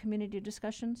of those community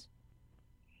discussions?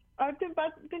 I've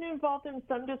been involved in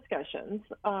some discussions,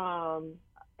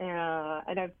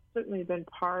 and I've certainly been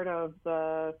part of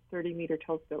the 30-meter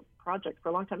telescope project for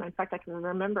a long time. In fact, I can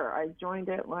remember I joined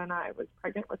it when I was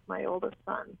pregnant with my oldest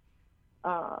son.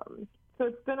 So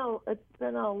it's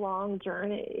been a long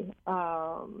journey,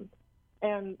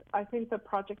 and I think the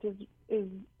project is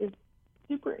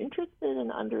super interested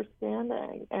in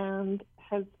understanding and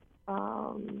has.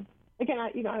 Again,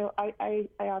 I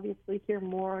obviously hear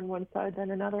more on one side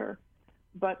than another,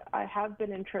 but I have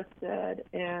been interested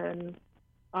in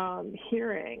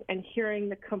hearing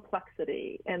the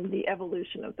complexity and the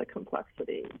evolution of the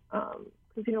complexity.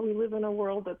 Because, we live in a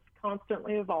world that's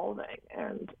constantly evolving.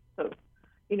 And so,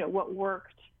 what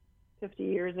worked 50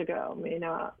 years ago may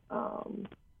not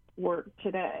work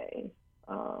today.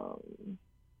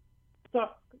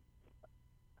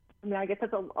 I guess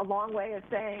that's a long way of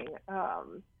saying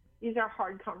these are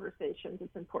hard conversations.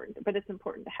 It's important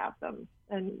to have them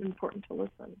and important to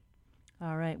listen.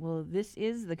 All right. Well, this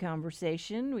is The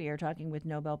Conversation. We are talking with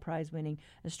Nobel Prize winning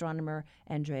astronomer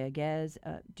Andrea Ghez.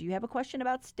 Do you have a question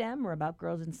about STEM or about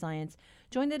girls in science?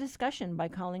 Join the discussion by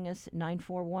calling us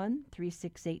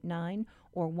 941-3689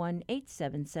 or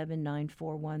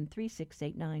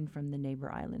 1-877-941-3689 from the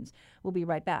neighbor islands. We'll be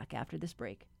right back after this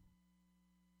break.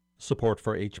 Support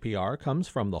for HPR comes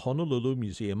from the Honolulu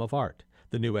Museum of Art.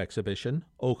 The new exhibition,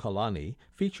 O Kalani,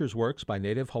 features works by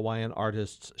Native Hawaiian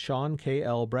artists Sean K.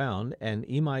 L. Brown and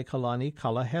Imai Kalani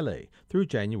Kalahele through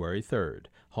January 3rd.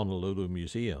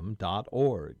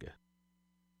 HonoluluMuseum.org.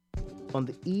 On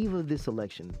the eve of this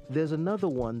election, there's another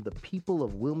one the people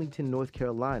of Wilmington, North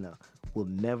Carolina will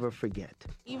never forget.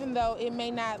 Even though it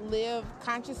may not live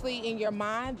consciously in your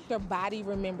mind, your body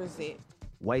remembers it.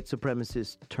 White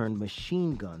supremacists turned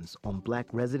machine guns on black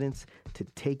residents to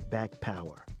take back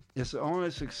power. It's the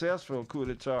only successful coup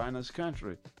d'etat in this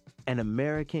country. An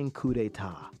American coup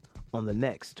d'etat on the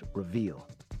next Reveal.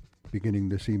 Beginning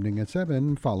this evening at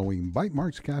 7, following Bite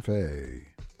Marks Cafe.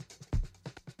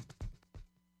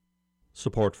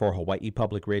 Support for Hawaii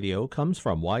Public Radio comes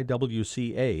from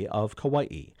YWCA of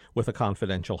Kauai, with a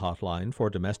confidential hotline for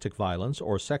domestic violence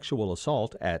or sexual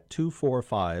assault at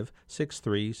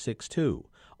 245-6362.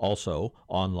 Also,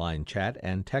 online chat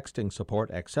and texting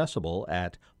support accessible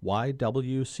at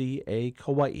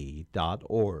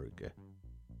ywcakauai.org.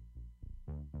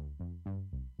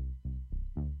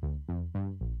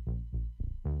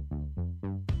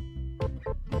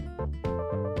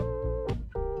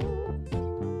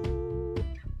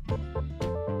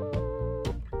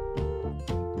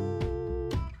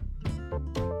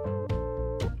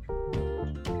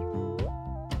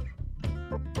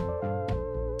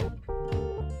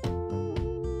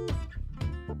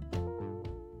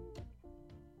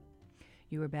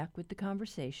 You are back with the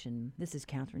conversation. This is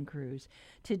Catherine Cruz.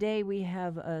 Today we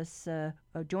have us,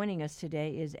 joining us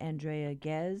today is Andrea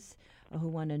Ghez, who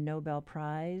won a Nobel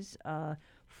Prize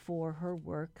for her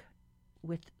work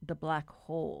with the black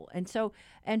hole. And so,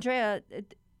 Andrea,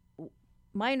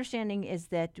 my understanding is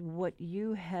that what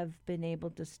you have been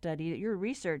able to study, your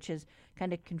research has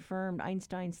kind of confirmed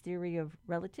Einstein's theory of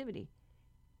relativity.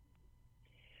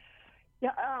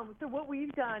 Yeah, so what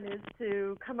we've done is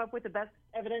to come up with the best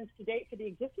evidence to date for the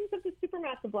existence of the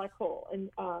supermassive black hole and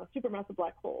supermassive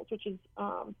black holes, which is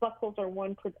black holes are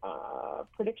one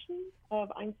prediction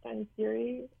of Einstein's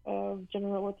theory of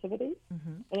general relativity.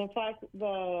 Mm-hmm. And in fact,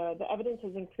 the evidence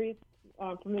has increased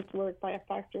from this work by a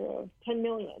factor of 10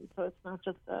 million. So it's not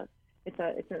just it's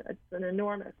an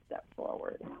enormous step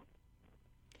forward.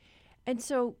 And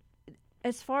so,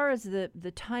 as far as the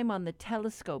time on the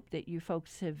telescope that you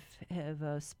folks have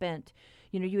spent,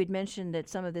 you had mentioned that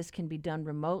some of this can be done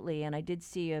remotely, and I did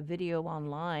see a video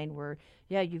online where,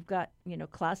 you've got,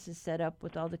 classes set up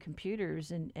with all the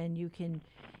computers, and you can,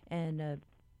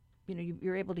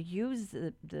 you're able to use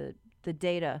the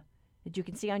data that you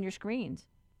can see on your screens.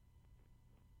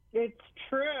 It's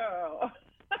true.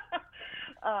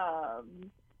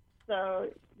 So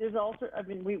there's also,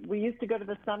 we used to go to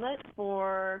the summit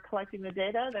for collecting the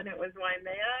data, then it was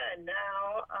Waimea, and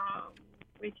now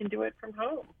we can do it from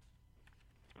home.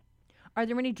 Are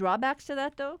there any drawbacks to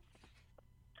that, though?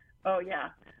 Oh,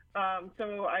 yeah.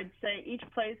 So I'd say each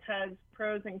place has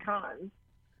pros and cons.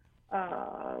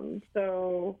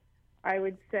 So I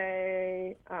would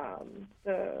say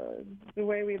the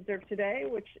way we observe today,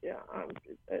 which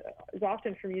is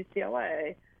often from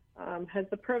UCLA, has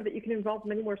the pro that you can involve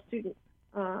many more students.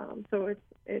 So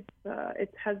it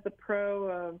has the pro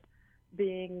of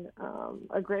being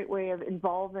a great way of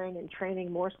involving and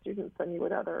training more students than you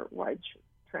would otherwise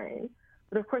train.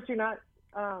 But of course, you're not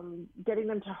getting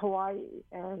them to Hawaii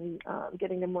and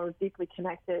getting them more deeply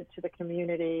connected to the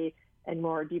community and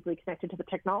more deeply connected to the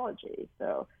technology.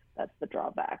 So that's the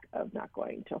drawback of not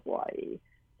going to Hawaii.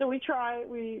 So we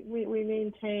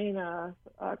maintain a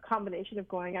combination of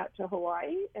going out to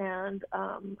Hawaii and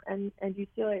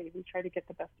UCLA. We try to get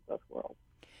the best of both worlds.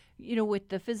 With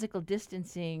the physical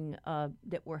distancing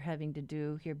that we're having to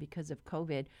do here because of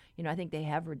COVID, I think they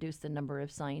have reduced the number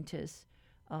of scientists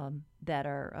that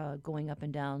are going up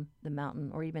and down the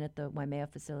mountain or even at the Waimea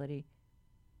facility.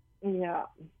 Yeah,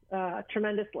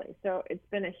 tremendously. So it's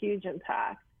been a huge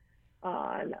impact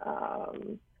on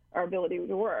our ability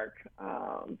to work,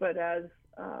 but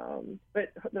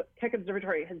the Keck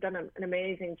Observatory has done an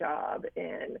amazing job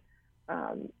in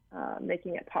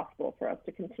making it possible for us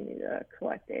to continue to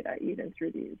collect data even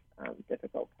through these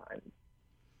difficult times.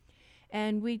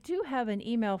 And we do have an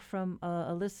email from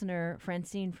a listener,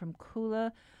 Francine from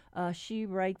Kula. She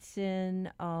writes in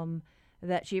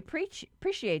that she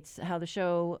appreciates how the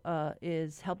show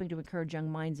is helping to encourage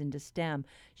young minds into STEM.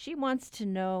 She wants to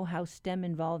know how STEM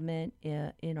involvement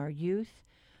in our youth,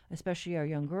 especially our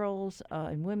young girls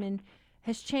and women,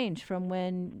 has changed from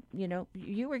when,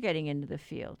 you were getting into the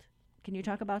field. Can you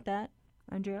talk about that,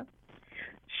 Andrea?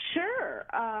 Sure.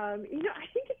 I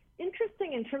think it's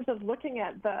interesting in terms of looking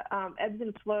at the ebbs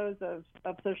and flows of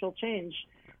social change.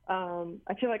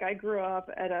 I feel like I grew up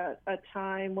at a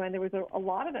time when there was a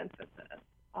lot of emphasis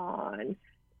on,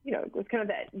 it was kind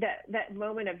of that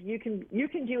moment of you can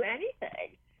do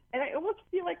anything, and I almost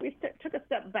feel like we took a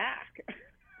step back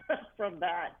from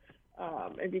that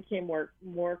and became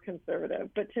more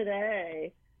conservative. But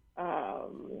today,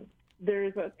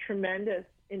 there's a tremendous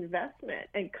investment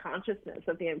and consciousness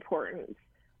of the importance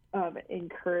of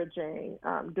encouraging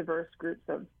diverse groups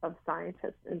of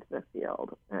scientists into the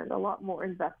field, and a lot more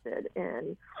invested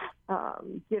in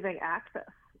giving access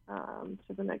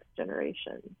to the next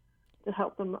generation to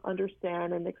help them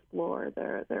understand and explore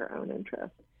their own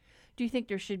interests. Do you think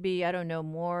there should be,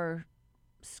 more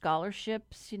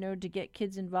scholarships, to get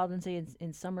kids involved in, say,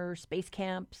 in summer space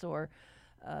camps or,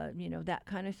 that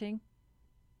kind of thing?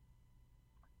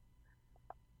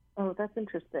 Oh, that's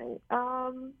interesting.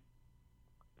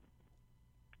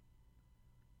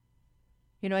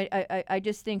 I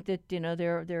just think that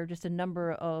there are just a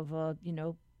number of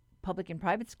public and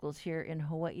private schools here in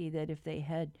Hawaii that if they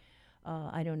had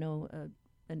I don't know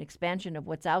an expansion of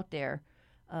what's out there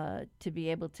to be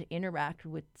able to interact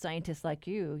with scientists like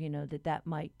you, that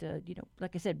might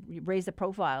like I said, raise the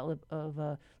profile of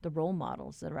the role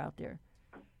models that are out there.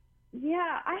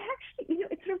 Yeah, I actually,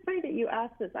 it's sort of funny that you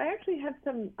asked this. I actually have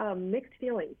some mixed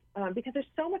feelings because there's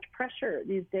so much pressure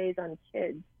these days on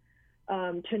kids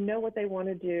to know what they want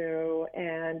to do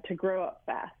and to grow up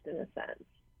fast, in a sense.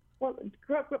 Well,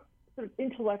 grow up sort of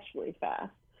intellectually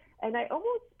fast. And I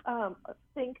almost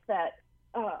think that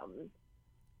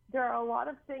there are a lot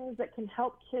of things that can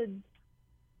help kids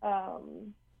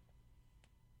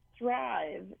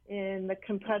thrive in the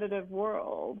competitive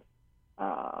world.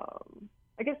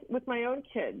 I guess with my own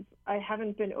kids, I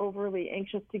haven't been overly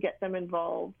anxious to get them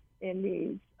involved in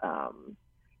these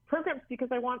programs because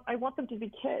I want them to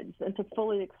be kids and to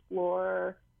fully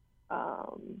explore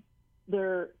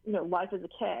their life as a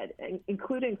kid,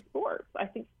 including sports. I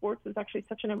think sports is actually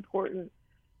such an important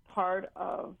part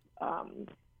of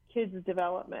kids'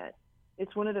 development.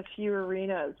 It's one of the few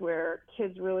arenas where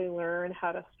kids really learn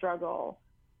how to struggle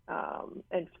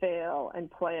and fail and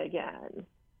play again.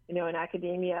 In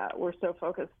academia, we're so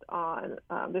focused on,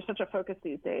 there's such a focus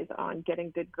these days on getting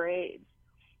good grades.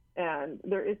 And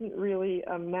there isn't really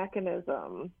a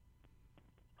mechanism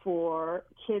for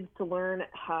kids to learn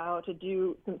how to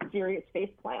do some serious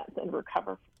face plants and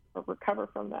recover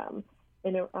from them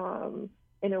in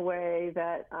a way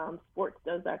that sports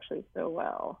does actually so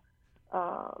well.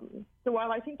 So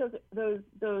while I think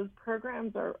those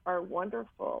programs are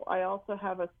wonderful, I also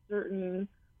have a certain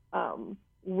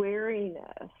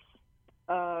wariness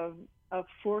of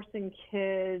forcing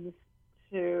kids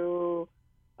to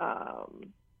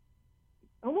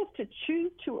almost to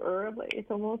choose too early.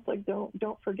 It's almost like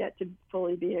don't forget to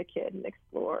fully be a kid and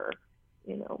explore,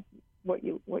 what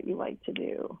you like to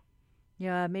do.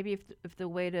 Yeah, maybe if the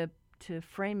way to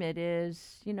frame it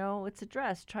is, it's a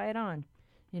dress, try it on.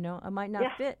 It might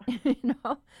not fit,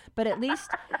 but at least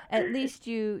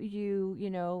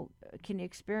you can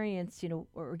experience,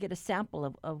 or get a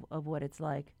sample of what it's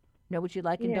like, know what you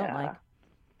like and don't like.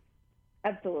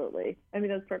 Absolutely. I mean,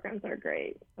 those programs are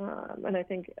great, and I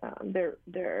think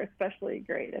they're especially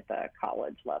great at the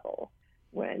college level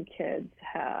when kids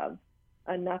have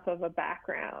enough of a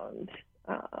background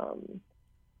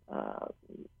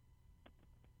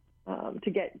to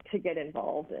get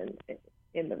involved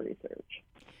in the research.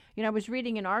 I was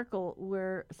reading an article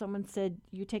where someone said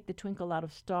you take the twinkle out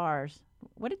of stars.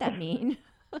 What did that mean?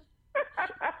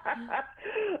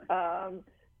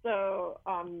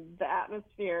 The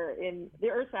atmosphere the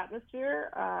Earth's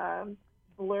atmosphere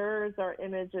blurs our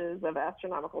images of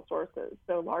astronomical sources.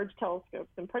 So large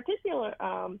telescopes, in particular,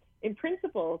 in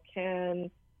principle, can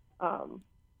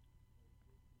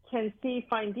see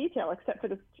fine detail, except for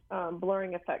the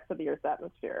blurring effects of the Earth's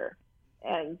atmosphere.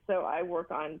 And so I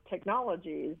work on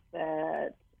technologies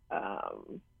that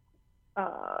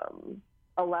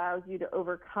allows you to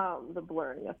overcome the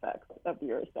blurring effects of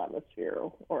the Earth's atmosphere,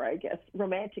 or I guess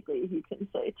romantically you can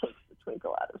say takes the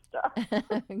twinkle out of stars.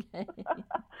 Okay.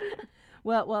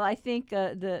 Well, I think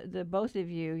the both of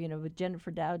you, with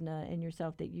Jennifer Doudna and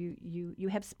yourself, that you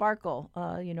have sparkle.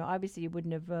 Obviously you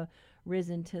wouldn't have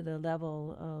risen to the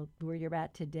level where you're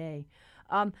at today.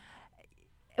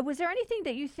 Was there anything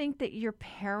that you think that your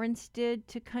parents did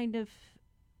to kind of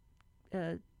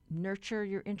nurture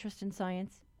your interest in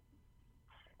science?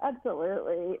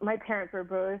 Absolutely. My parents were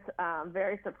both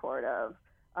very supportive.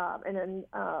 And then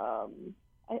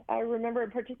I remember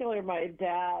in particular my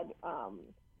dad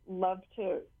loved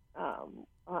to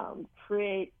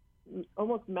create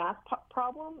almost math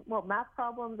problems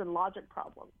and logic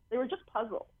problems. They were just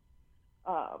puzzles.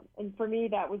 And for me,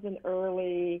 that was an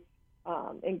early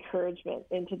encouragement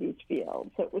into these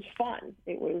fields. So it was fun.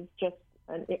 It was just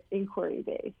an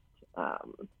inquiry-based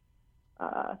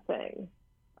thing.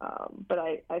 But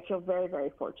I feel very,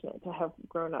 very fortunate to have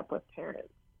grown up with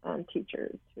parents and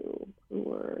teachers who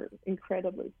were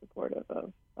incredibly supportive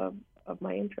of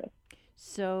my interests.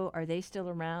 So are they still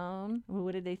around?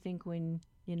 What did they think when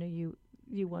you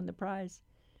won the prize?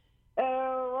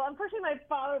 Oh, well, unfortunately my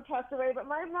father passed away, but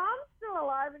my mom's still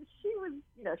alive, and she was,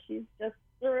 she's just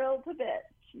thrilled to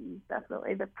bits. She's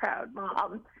definitely the proud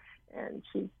mom, and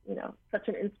she's, such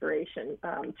an inspiration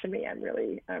to me.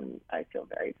 I feel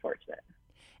very fortunate.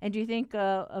 And do you think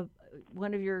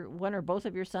one or both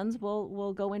of your sons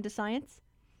will go into science?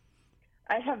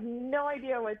 I have no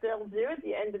idea what they'll do at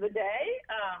the end of the day.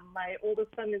 My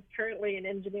oldest son is currently in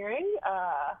engineering.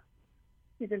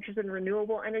 He's interested in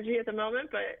renewable energy at the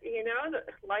moment, but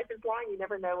life is long. You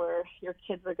never know where your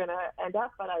kids are going to end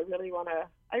up. But I really want to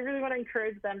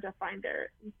encourage them to find their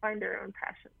own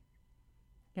passion.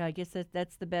 Yeah, I guess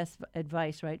that's the best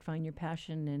advice, right? Find your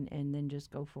passion and then just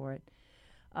go for it.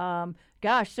 So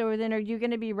then are you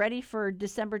going to be ready for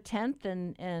December 10th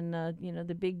and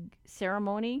the big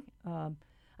ceremony?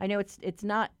 I know it's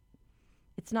not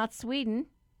Sweden.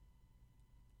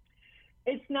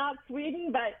 It's not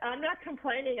Sweden, but I'm not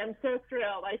complaining. I'm so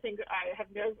thrilled. I think I have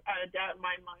no doubt in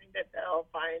my mind that they'll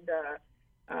find a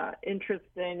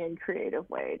interesting and creative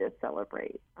way to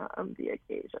celebrate the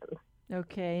occasion.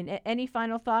 Okay. And any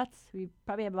final thoughts? We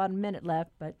probably have about a minute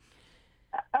left, but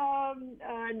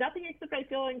nothing except I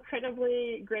feel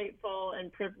incredibly grateful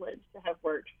and privileged to have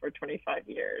worked for 25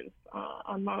 years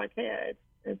on Mauna Kea.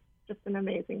 It's just an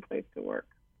amazing place to work.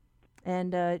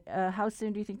 And how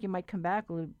soon do you think you might come back?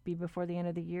 Will it be before the end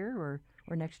of the year or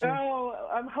next year? Oh,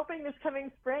 I'm hoping this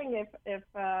coming spring if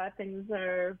things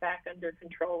are back under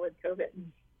control with COVID.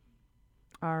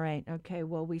 All right. Okay.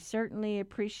 Well, we certainly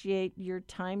appreciate your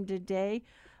time today.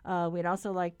 We'd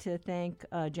also like to thank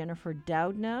Jennifer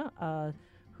Doudna,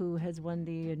 who has won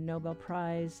the Nobel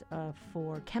Prize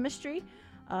for chemistry.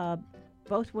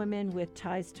 Both women with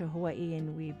ties to Hawaii,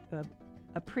 and we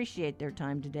appreciate their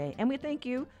time today. And we thank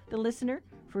you, the listener,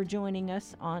 for joining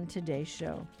us on today's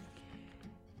show.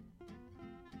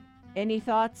 Any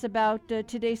thoughts about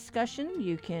today's discussion?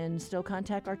 You can still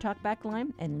contact our talkback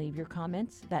line and leave your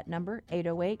comments. That number,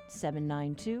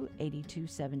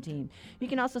 808-792-8217. You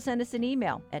can also send us an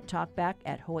email at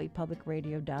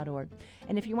talkback@hawaiipublicradio.org.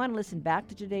 And if you want to listen back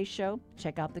to today's show,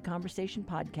 check out the Conversation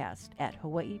podcast at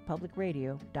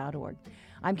hawaiipublicradio.org.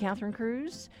 I'm Catherine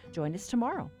Cruz. Join us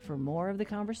tomorrow for more of the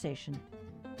conversation.